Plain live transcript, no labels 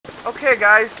Okay,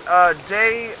 guys,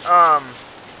 day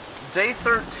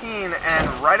 13, and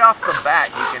right off the bat,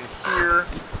 you can hear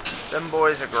them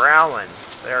boys a-growling.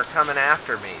 They're coming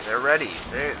after me. They're ready.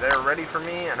 They're ready for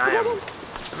me, and I'm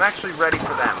actually ready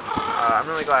for them. I'm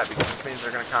really glad, because this means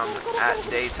they're going to come at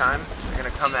daytime. They're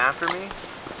going to come after me,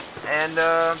 and,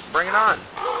 bring it on.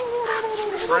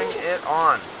 Bring it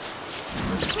on.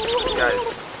 Guys.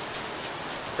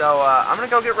 So, I'm going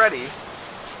to go get ready.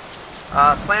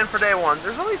 Plan for day 1.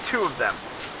 There's only 2 of them.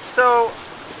 So,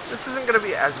 this isn't going to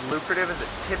be as lucrative as it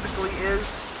typically is.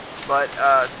 But,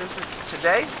 since it's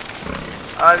today...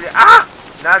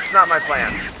 That's not my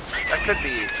plan. That could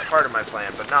be a part of my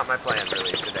plan, but not my plan,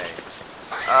 really, today.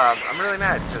 I'm really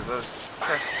mad, because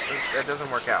that doesn't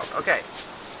work out. Okay.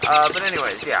 But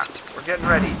anyways, yeah. We're getting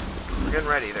ready. We're getting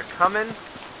ready. They're coming.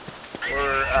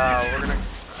 We're gonna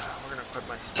equip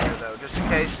my spear, though, just in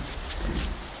case.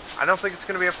 I don't think it's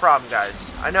going to be a problem, guys.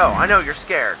 I know, you're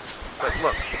scared. But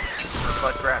look,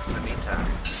 blood grass in the meantime.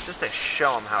 Just to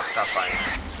show them how tough I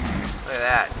am. Look at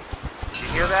that. Did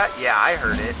you hear that? Yeah, I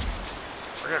heard it.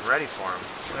 We're getting ready for him.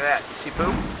 Look at that. You see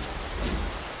poop?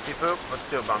 See poop? Let's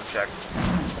do a bum check.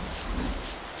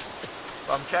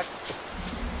 Bum check.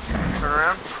 Turn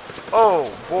around.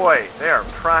 Oh, boy. They are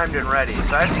primed and ready.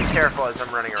 So I have to be careful as I'm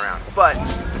running around. But,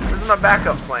 this is my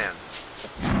backup plan.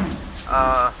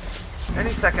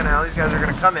 Any second now, these guys are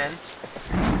going to come in.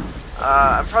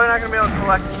 I'm probably not going to be able to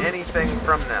collect anything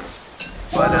from them.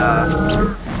 But,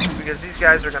 because these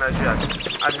guys are going to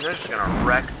just, they're just going to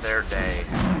wreck their day.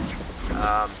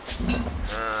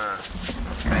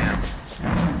 Man.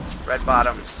 Red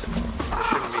bottoms. They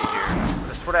shouldn't be here.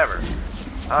 Just whatever.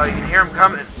 Oh, you can hear them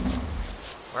coming.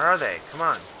 Where are they? Come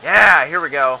on. Yeah, here we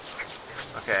go.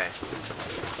 Okay.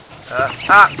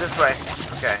 This way.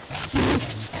 Okay.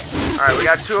 Alright, we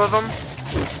got 2 of them.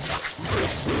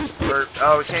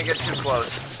 We can't get too close.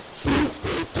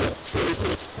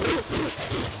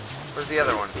 Where's the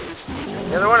other one?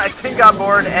 The other one, I think, got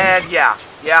bored, and yep,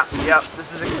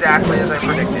 this is exactly as I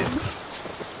predicted.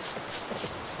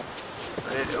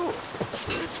 Ooh,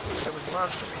 that was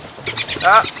monster meat.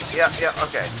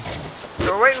 Okay. So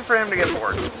we're waiting for him to get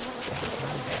bored.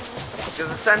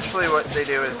 Because essentially what they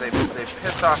do is they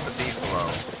piss off the beefalo.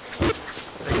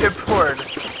 They get bored,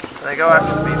 and they go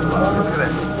after the beefalo. Look at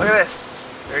this. Look at this.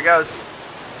 There he goes.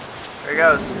 There he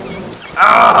goes.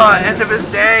 Oh, end of his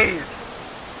days.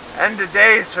 End of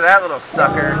days for that little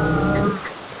sucker.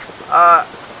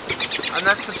 And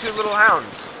that's the 2 little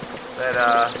hounds that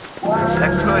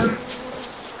couldn't,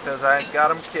 because I got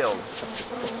them killed.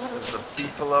 Because the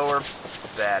beefalo are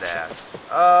badass.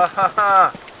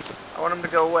 I want him to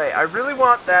go away. I really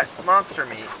want that monster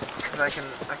meat, because I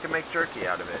can make jerky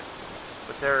out of it.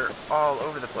 But they're all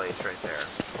over the place right there.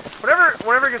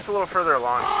 Whenever it gets a little further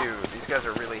along, too, these guys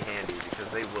are really handy, because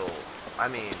they will,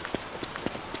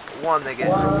 one, they get...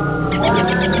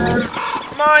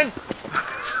 Mine!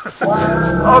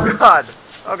 Oh, God.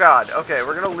 Oh, God. Okay,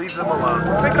 we're going to leave them alone.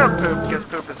 We're picking up poop, because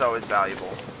poop is always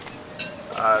valuable.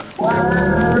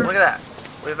 Look at that.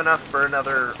 We have enough for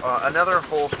another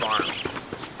whole farm.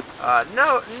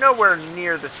 Nowhere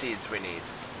near the seeds we need,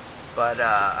 but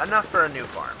enough for a new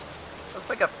farm. Let's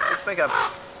make a.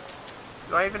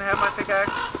 Do I even have my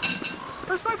pickaxe?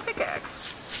 Where's my pickaxe?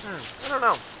 I don't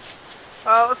know.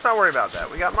 Let's not worry about that.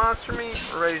 We got monster meat.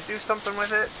 We're ready to do something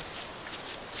with it.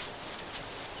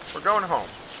 We're going home.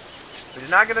 We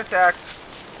did not get attacked,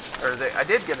 I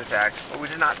did get attacked, but we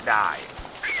did not die.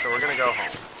 So we're gonna go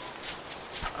home.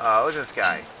 Look at this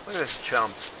guy. Look at this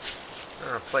chump. I'm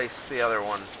gonna replace the other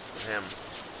one with him.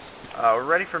 We're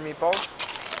ready for meatballs.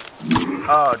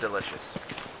 Oh, delicious.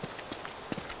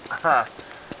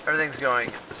 Everything's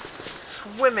going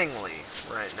swimmingly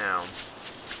right now.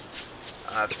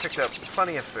 I've picked up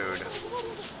plenty of food.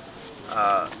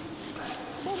 That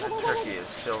turkey is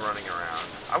still running around.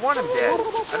 I want him dead.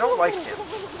 I don't like him.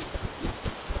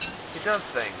 He does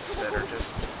things that are just...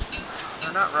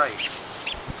 they're not right.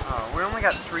 Oh, we only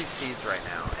got 3 seeds right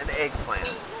now. An eggplant.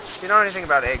 If you know anything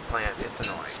about eggplant, it's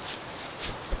annoying.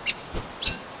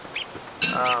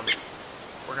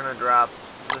 We're gonna drop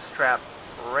this trap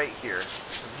right here.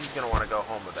 He's gonna want to go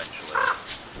home eventually.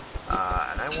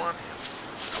 And I want him.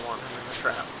 I want him in the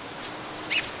trap.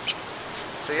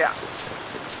 So yeah.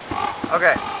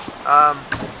 Okay.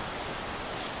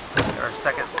 Our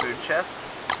second food chest.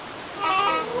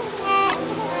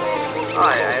 Oh,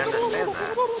 I understand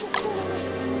that.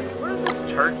 Where is this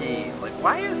turkey? Like,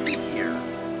 why is he here?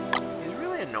 He's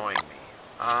really annoying me.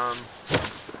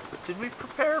 Did we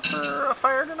prepare for a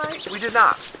fire tonight? We did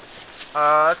not.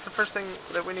 That's the first thing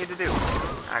that we need to do,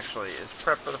 actually, is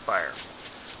prep for the fire.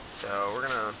 So we're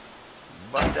gonna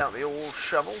bust out the old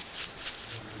shovel.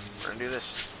 We're gonna do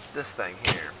this thing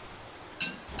here.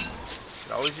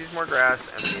 Could always use more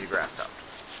grass, and we need a grass tuft.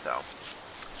 So,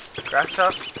 grass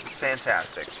tuft,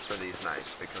 fantastic for these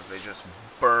nights because they just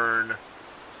burn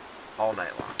all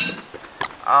night long.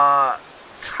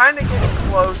 Kind of getting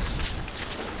close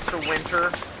to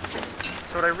winter.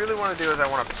 So what I really want to do is I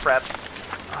want to prep.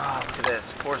 Look at this,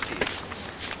 4 seeds.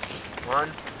 1,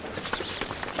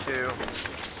 2,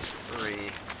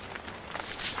 3,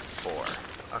 4.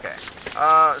 Okay.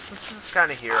 Since this is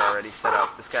kind of here already set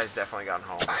up, this guy's definitely gotten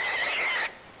home.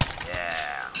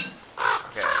 Yeah.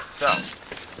 Okay, so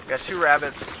we got 2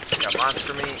 rabbits. We got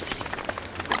monster meat.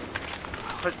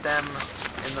 Put them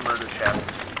in the murder chest.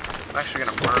 I'm actually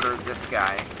gonna murder this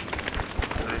guy.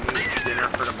 I'm gonna need dinner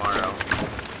for tomorrow.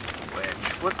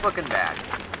 What's looking bad?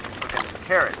 It's looking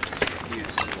carrots. Use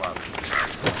some love.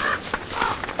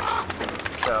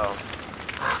 So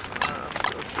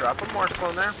let's drop a morsel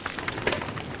in there.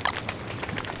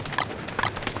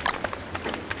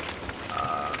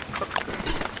 Cook.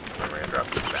 Then we're gonna drop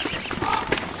this back.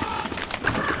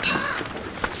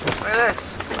 Look at this.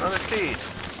 Another seed.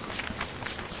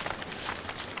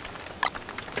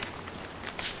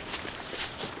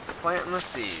 Planting the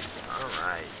seeds.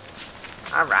 Alright.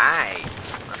 Alright.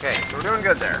 Okay, so we're doing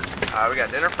good there. We got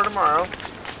dinner for tomorrow.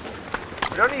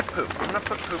 We don't need poop. I'm going to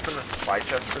put poop in the supply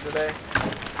chest for today.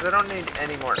 Because I don't need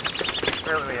any more.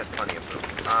 Apparently we had plenty of poop.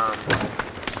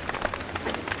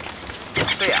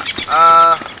 So yeah.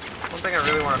 One thing I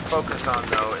really want to focus on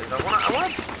though is I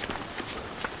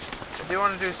do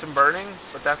want to do some burning,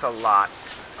 but that's a lot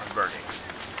of burning.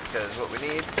 Because what we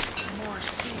need is more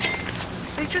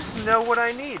seeds. They just know what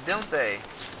I need, don't they?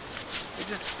 They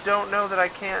just don't know that I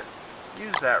can't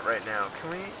use that right now.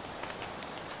 Can we?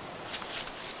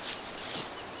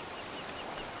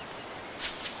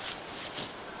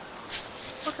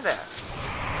 Look at that.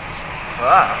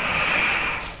 Ah.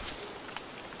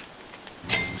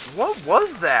 What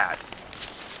was that?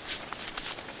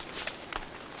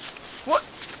 What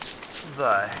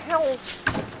the hell?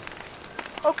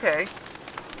 Okay.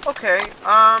 Okay,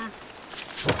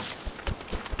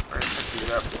 we're gonna do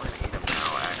that. We're gonna eat them now,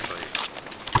 actually.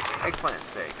 Eggplant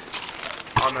steaks.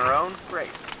 On their own?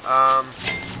 Great. I'm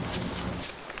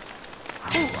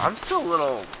still a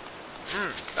little...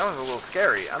 that was a little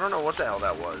scary. I don't know what the hell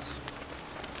that was.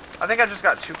 I think I just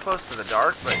got too close to the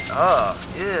dark, but...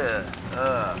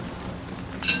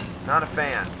 Not a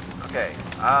fan. Okay.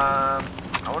 I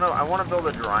wanna build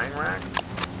a drying rack.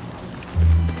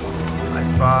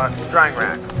 Nice box. Drying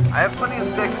rack. I have plenty of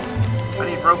sticks. I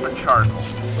need rope and charcoal.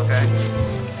 Okay.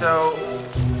 So,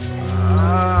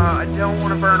 I don't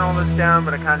want to burn all this down,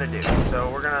 but I kind of do. So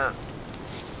we're gonna...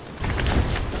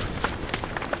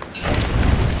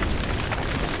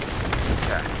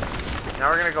 Okay. Now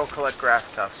we're gonna go collect grass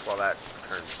tufts while that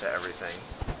turns to everything.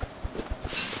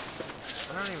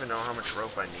 I don't even know how much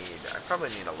rope I need. I probably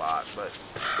need a lot, but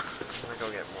I'm gonna go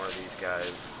get more of these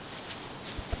guys.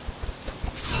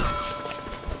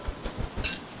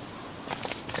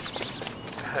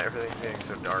 Everything's getting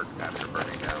so dark after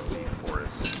burning down the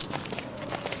forest.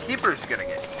 Keeper's gonna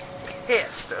get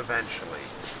pissed eventually.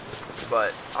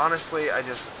 But honestly, I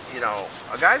just, you know,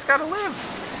 a guy's gotta live.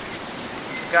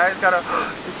 A guy's gotta...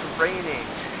 It's raining.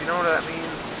 You know what that means?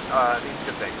 It means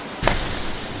good things.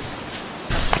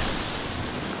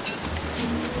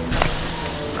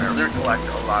 Alright, we're gonna collect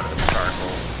a lot of the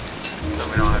charcoal so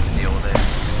we don't have to deal with it.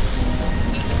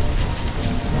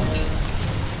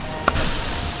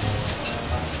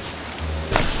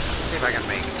 See if I can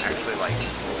make actually like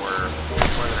more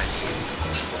than I need.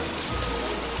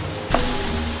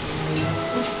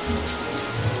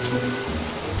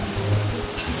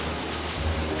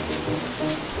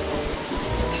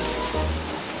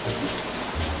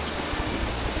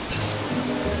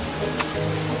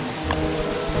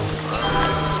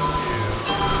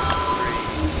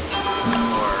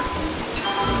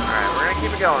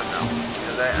 Keep it going though,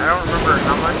 because I don't remember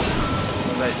how much,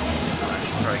 but I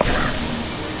should probably get it.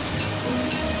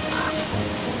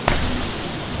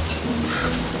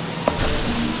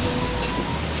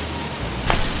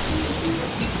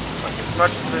 Like as much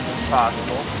of this as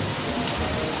possible.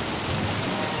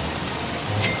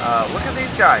 Look at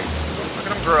these guys. Look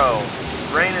at them grow.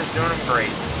 Rain is doing them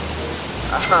great.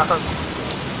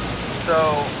 So,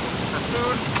 for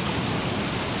food,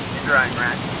 a drying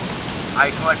rack. I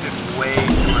collected way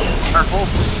too much purple,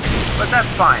 but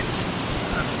that's fine.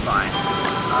 That's fine.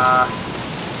 I'm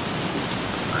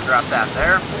gonna drop that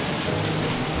there.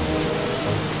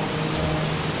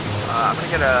 I'm gonna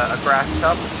get a grass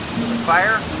tub with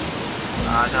fire.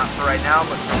 Not for right now,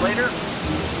 but for later.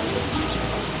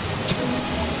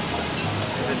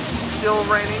 still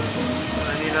raining, and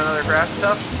I need another grass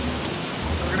stuff,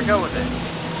 so we're gonna go with it.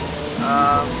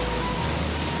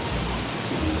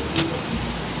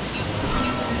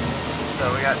 So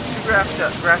we got 2 grass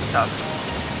tufts.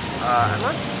 And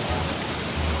let's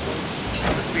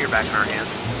put the spear back in our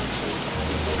hands.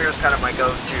 Spear is kind of my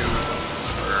go-to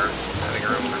for having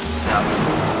room for stuff.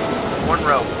 1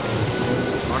 rope.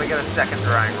 I want to get a second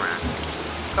drying rack.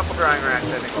 A couple drying racks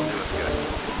I think will do us good.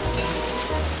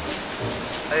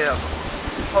 I have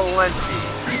plenty,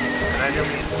 and I do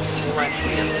mean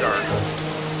plenty of dark.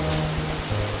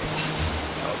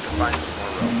 I'll just find some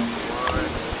more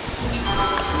rope. 1.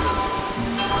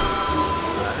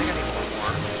 I think I need 1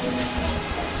 more.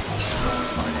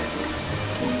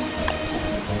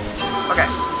 Okay.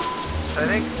 So I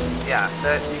think, yeah,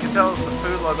 you can tell the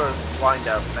food logo is lined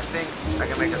up. I think I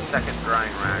can make a second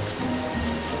drying rack.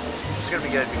 Which is going to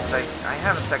be good because I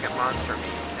have a second monster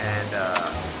meat, and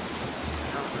I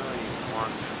don't really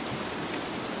want to.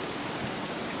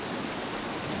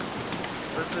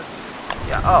 What is this?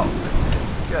 Yeah, oh,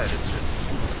 it's good. It's just...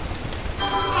 So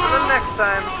the next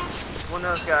time, when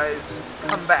those guys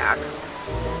come back,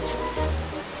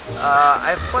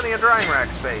 I have plenty of drying rack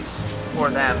space for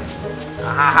them.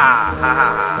 Ha ha ha ha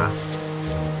ha.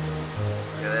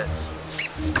 Look at this.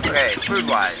 Okay,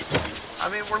 food-wise. I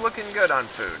mean, we're looking good on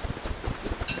food.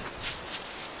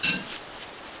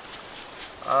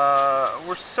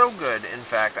 We're so good, in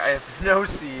fact. I have no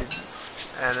seeds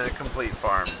and a complete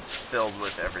farm filled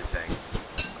with everything.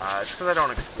 It's because I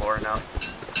don't explore enough.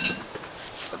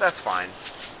 But that's fine.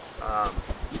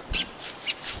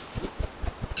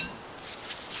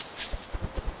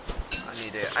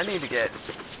 I need to go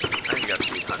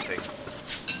seed hunting.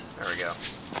 There we go.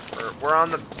 We're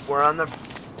on the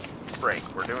break.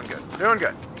 We're doing good. We're doing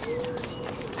good.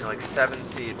 You're like 7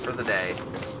 seed for the day.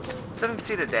 7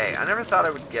 seed a day. I never thought I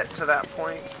would get to that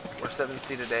point where 7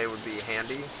 seed a day would be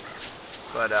handy.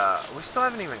 But we still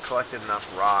haven't even collected enough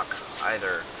rock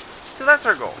either. So that's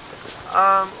our goal.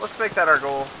 Let's make that our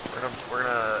goal. We're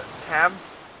gonna tab.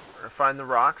 We're gonna find the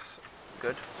rocks.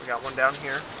 Good. We got one down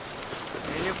here. We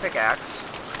need a new pickaxe.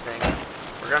 I think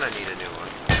we're gonna need a new one.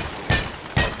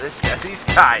 Oh, these guys.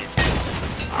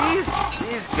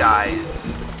 These guys.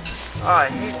 Oh, I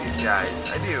hate these guys.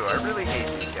 I do. I really hate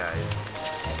these guys.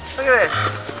 Look at this.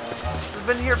 We've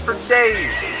been here for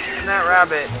days. And that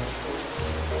rabbit.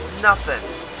 Nothing.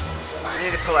 I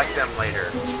need to collect them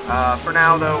later. For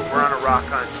now, though, we're on a rock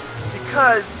hunt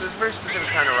because there's a very specific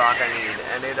kind of rock I need,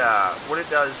 and what it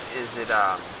does is it's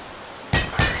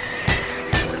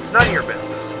none of your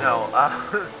business. No.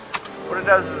 What it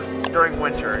does is during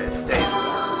winter it stays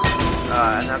warm,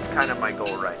 and that's kind of my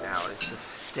goal right now is to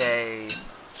stay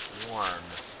warm.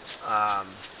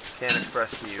 Can't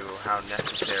express to you how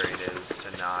necessary it is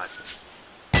to not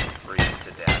freeze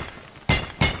to death.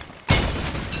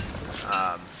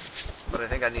 But I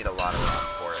think I need a lot of rock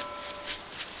for it.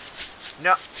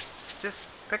 No! Just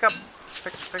pick it up.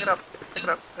 Pick it up.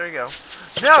 There you go.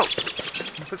 No!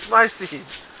 It's my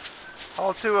seeds.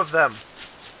 All 2 of them.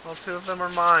 All 2 of them are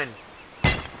mine.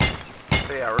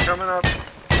 So yeah, we're coming up.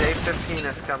 Day 15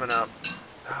 is coming up.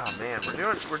 Oh man,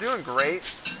 we're doing great.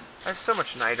 I have so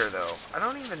much niter though. I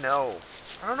don't even know.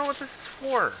 I don't know what this is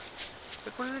for.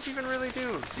 Like, what does it even really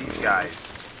do? These guys.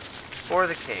 For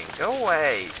the king. Go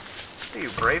away. What are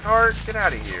you, Braveheart? Get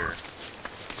out of here.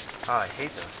 Oh, I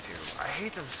hate those 2. I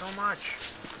hate them so much.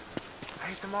 I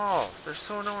hate them all. They're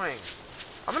so annoying.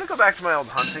 I'm gonna go back to my old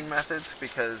hunting methods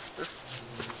because this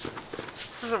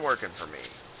isn't working for me.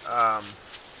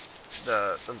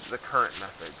 The current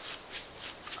methods.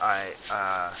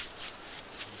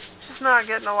 Just not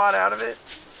getting a lot out of it.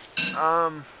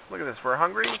 Look at this. We're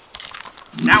hungry.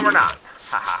 Now we're not.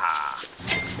 Ha ha ha.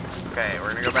 Okay,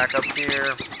 we're gonna go back up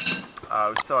here.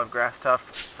 We still have grass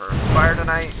tuft for fire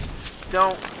tonight.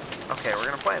 Okay, we're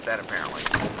gonna plant that apparently.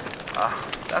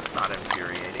 That's not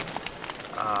infuriating.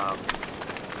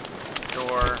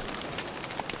 Store,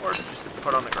 or just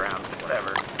put on the ground,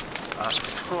 whatever.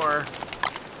 Store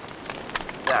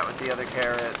that with the other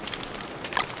carrots.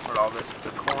 Put all this to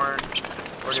corn.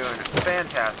 We're doing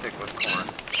fantastic with corn.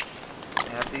 I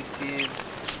have these seeds. I'm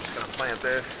just gonna plant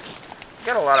this. We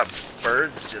got a lot of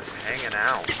birds just hanging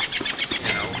out.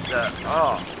 You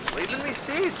know, leaving me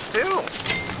seeds too.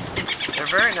 They're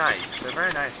very nice. They're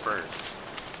very nice birds.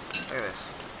 Look at this.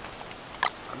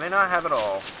 I may not have it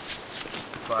all,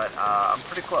 but I'm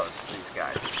pretty close to these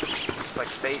guys. It's like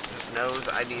fate knows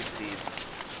I need seeds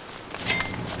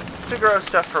to grow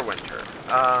stuff for winter.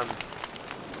 Yeah,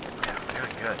 we're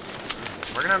doing good.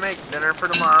 We're gonna make dinner for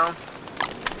tomorrow.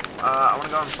 I want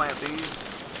to go and plant these.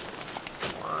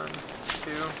 1,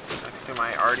 2, next to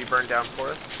my already burned down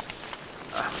forest.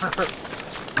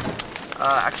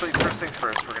 Actually, first things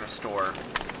first, we're gonna store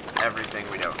everything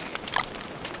we don't need.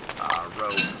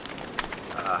 Rope.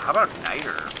 How about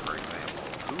niter, for example?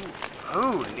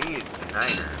 Who needs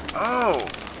niter? Oh!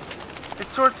 It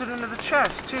sorts it into the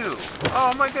chest, too.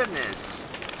 Oh, my goodness.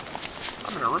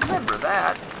 I'm gonna remember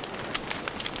that.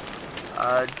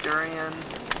 Durian.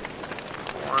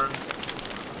 Corn.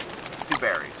 Let's do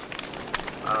berries.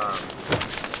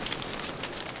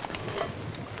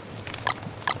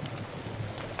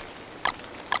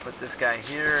 Put this guy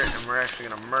here, and we're actually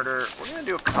gonna murder. We're gonna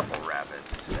do a couple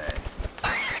rabbits today.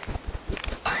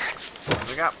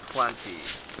 We got plenty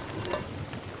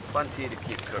to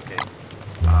keep cooking.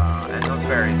 And those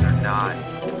berries are not.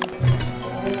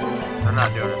 They're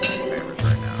not doing us any favors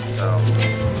right now. So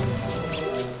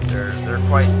they're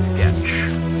quite sketch,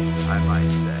 I might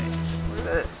say. Look at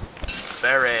this.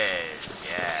 Berries.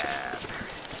 Yeah,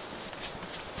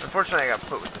 berries. Unfortunately, I got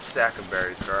put with the stack of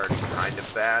berries that are already kind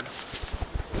of bad,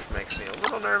 which makes me a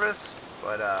little nervous.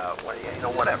 But well, yeah, you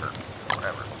know, whatever.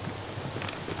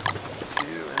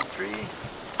 2 and 3.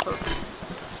 Cook.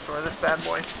 Store this bad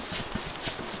boy.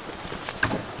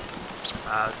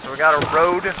 So we got a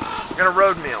road. We got a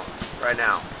road meal right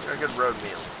now. We got a good road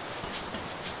meal.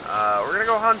 We're gonna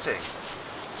go hunting.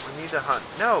 We need to hunt.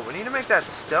 No, we need to make that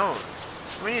stone.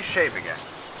 We need to shave again.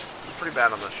 I'm pretty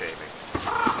bad on the shaving.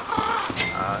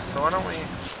 So why don't we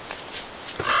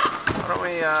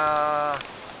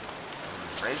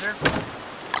razor?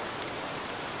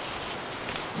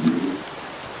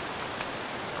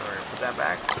 We're gonna put that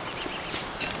back.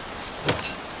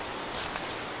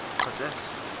 Put this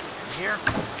in here.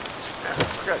 Yeah,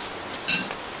 we're good.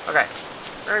 Okay,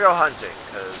 we're gonna go hunting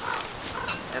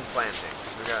and planting.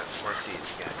 We got more seeds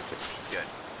again, which is good.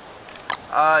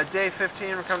 Day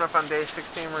 15, we're coming up on day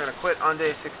 16. We're gonna quit on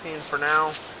day 16 for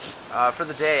now. For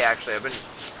the day, actually, I've been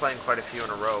playing quite a few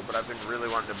in a row, but I've been really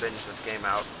wanting to binge this game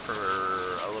out for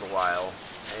a little while.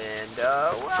 And,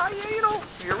 well, yeah, you know,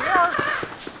 here we are.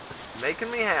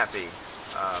 Making me happy.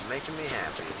 Making me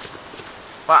happy.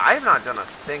 But I have not done a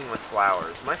thing with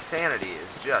flowers. My sanity is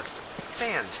just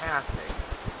fantastic.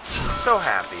 I'm so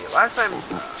happy. Last time,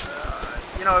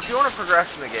 you know, if you want to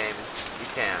progress in the game, you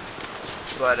can.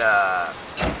 But,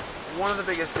 one of the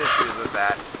biggest issues with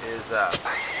that is,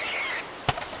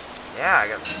 yeah, I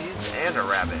got seeds and a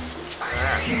rabbit.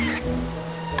 Alright.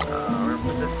 We're gonna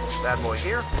put this bad boy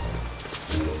here.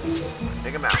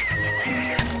 Dig him out.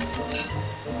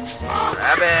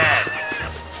 Rabbit!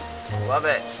 Love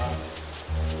it.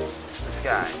 This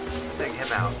guy. Dig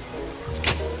him out.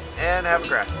 And have a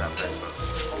grass stuff, I suppose.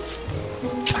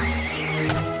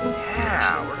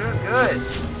 Yeah, we're doing good.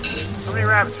 How many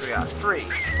rabbits we got? 3.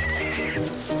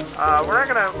 We're not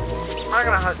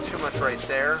gonna hunt too much right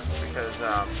there because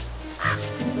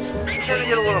we tend to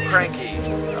get a little cranky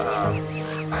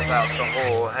about the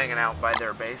whole hanging out by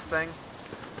their base thing.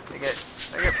 They get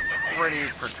pretty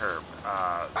perturbed.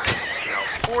 You know,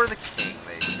 for the king,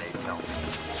 they tell me.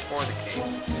 For the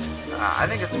king. I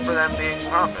think it's for them being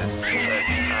pompous.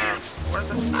 But, where's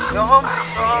this? Go home. Go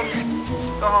home.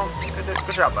 Go home.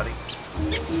 Good job, buddy.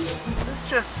 It's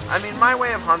just, I mean, my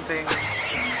way of hunting,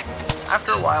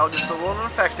 after a while, gets a little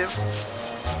ineffective.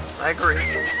 I agree.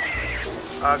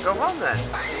 Go home then.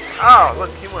 Oh,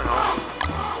 look, he went home.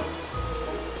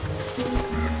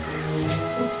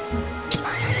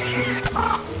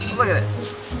 Look at this.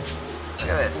 Look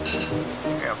at this.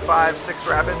 We got 5, 6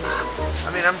 rabbits.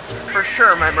 I mean, I'm for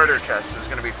sure my murder chest is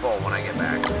going to be full when I get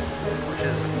back, which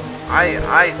is,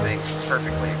 I think,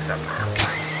 perfectly acceptable.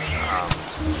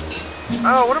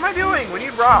 Oh, what am I doing? We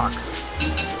need rocks.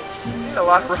 We need a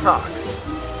lot of rocks.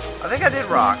 I think I did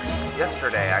rocks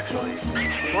yesterday, actually.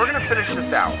 So we're going to finish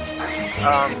this out.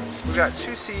 We've got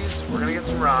 2 seeds. We're going to get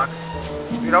some rocks.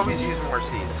 We could always use more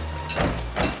seeds.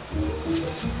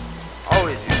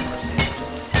 Always use more seeds.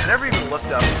 I never even looked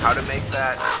up how to make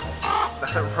that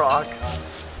rock.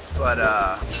 But,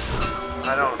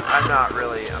 I'm not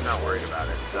worried about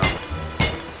it, so.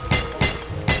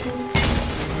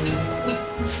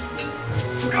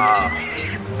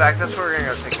 In fact, that's what we're going to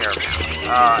go take care of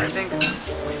now. I think we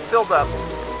filled up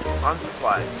on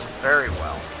supplies very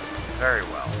well. Very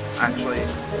well. Actually,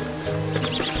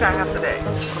 just I have today.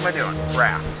 What am I doing?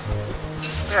 Grass.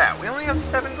 Yeah, we only have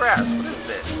 7 grass. What is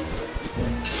this?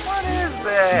 What is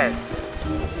this?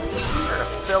 We're going to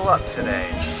fill up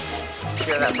today.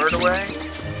 Get that bird away.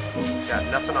 Got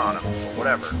nothing on him. But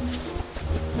whatever.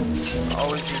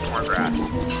 Always use more grass.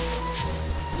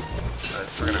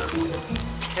 We're going to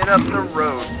hit up the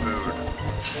road food.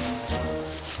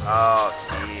 Oh,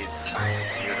 seeds.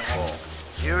 Beautiful.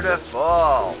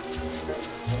 Beautiful.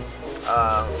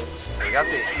 So we got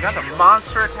the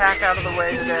monster attack out of the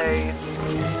way today.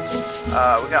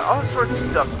 We got all sorts of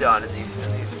stuff done in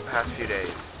these past few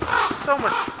days.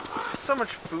 So much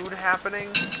food happening.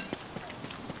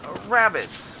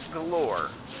 Rabbits galore,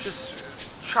 just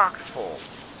chock full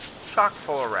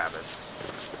of rabbits.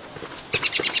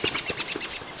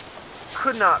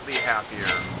 Could not be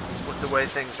happier with the way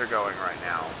things are going right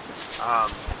now.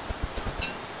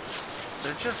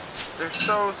 They're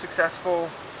so successful.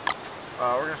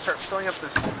 We're gonna start filling up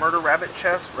this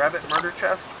rabbit murder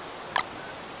chest.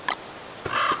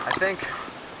 I think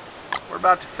we're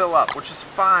about to fill up, which is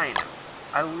fine.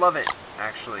 I love it,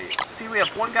 actually. See, we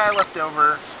have one guy left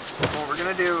over. What we're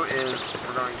gonna do is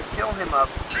we're going to kill him up.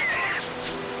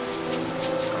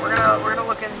 We're gonna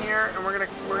look in here and we're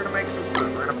gonna make some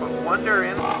food. We're gonna put one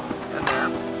durian in there.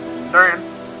 Durian.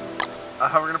 We're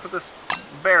gonna put this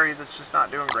berry that's just not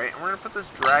doing great, and we're gonna put this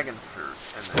dragon fruit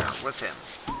in there with him.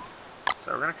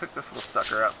 So we're gonna cook this little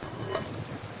sucker up.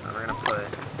 And we're gonna put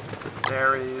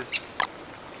berries,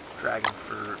 dragon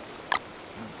fruit,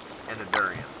 and a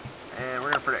durian. And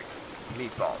we're gonna predict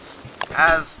meatballs.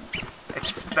 As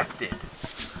expected.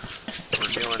 We're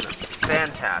doing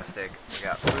fantastic. We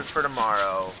got food for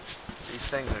tomorrow. These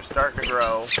things are starting to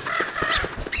grow.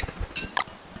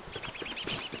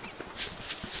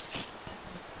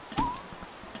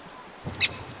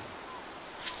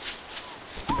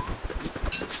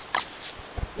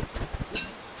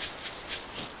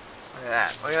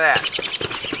 Look at that.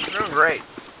 We're doing great.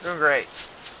 Doing great.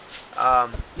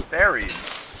 Berries.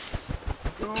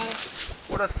 Who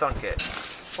would have thunk it?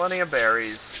 Plenty of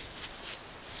berries.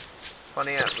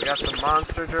 We got some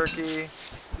monster jerky.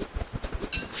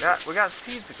 We got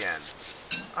seeds again.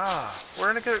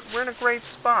 We're in a great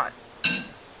spot.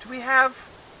 We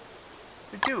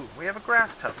do. We have a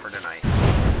grass tub for tonight.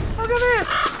 Look at this.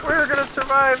 We're gonna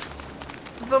survive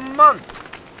the month.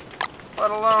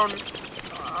 Let alone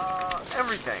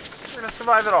everything. We're gonna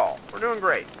survive it all. We're doing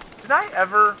great. Did I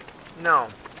ever? No.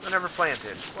 I never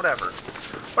planted. Whatever.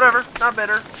 Not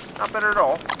bitter. Not bitter at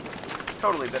all.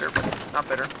 Totally bitter, but not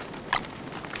bitter.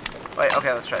 Wait,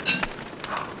 okay, let's try this.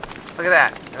 Look at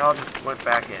that. It all just went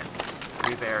back in.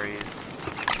 3 berries.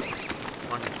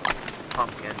 1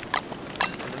 pumpkin.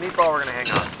 And the meatball we're gonna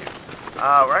hang on to.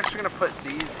 We're actually gonna put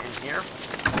these in here.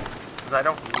 Because I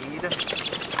don't need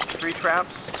 3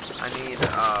 traps. I need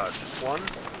just 1.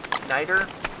 Niter,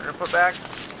 we're going to put back.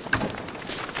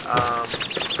 I'm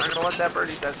going to let that bird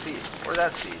eat that seed. Or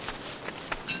that seed.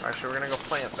 Actually, we're going to go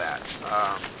plant that.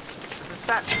 It's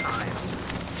that time.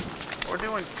 We're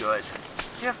doing good.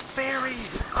 We have berries.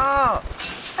 I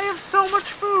have so much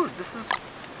food. This is...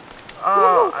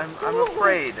 I'm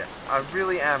afraid. I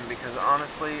really am, because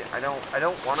honestly, I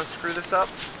don't want to screw this up.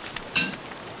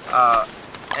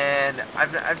 And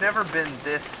I've never been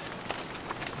this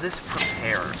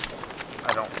prepared.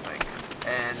 I don't think.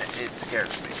 And it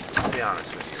scares me, to be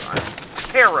honest with you. I'm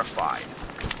terrified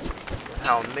with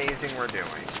how amazing we're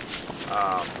doing.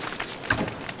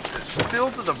 Just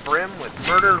filled to the brim with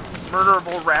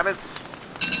murderable rabbits.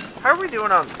 How are we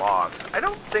doing on logs? I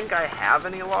don't think I have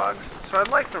any logs, so I'd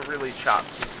like to really chop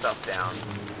some stuff down.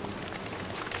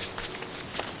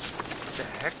 What the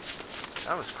heck?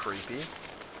 That was creepy.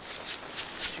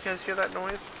 Did you guys hear that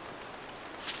noise?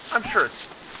 I'm sure it's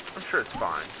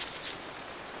fine.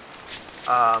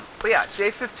 But yeah,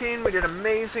 day 15, we did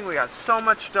amazing. We got so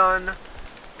much done.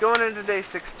 Going into day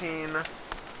 16.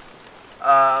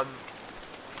 Oh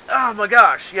my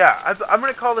gosh, yeah. I'm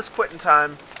going to call this quitting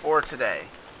time for today.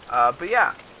 But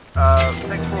yeah,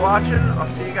 thanks for watching. I'll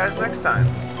see you guys next time.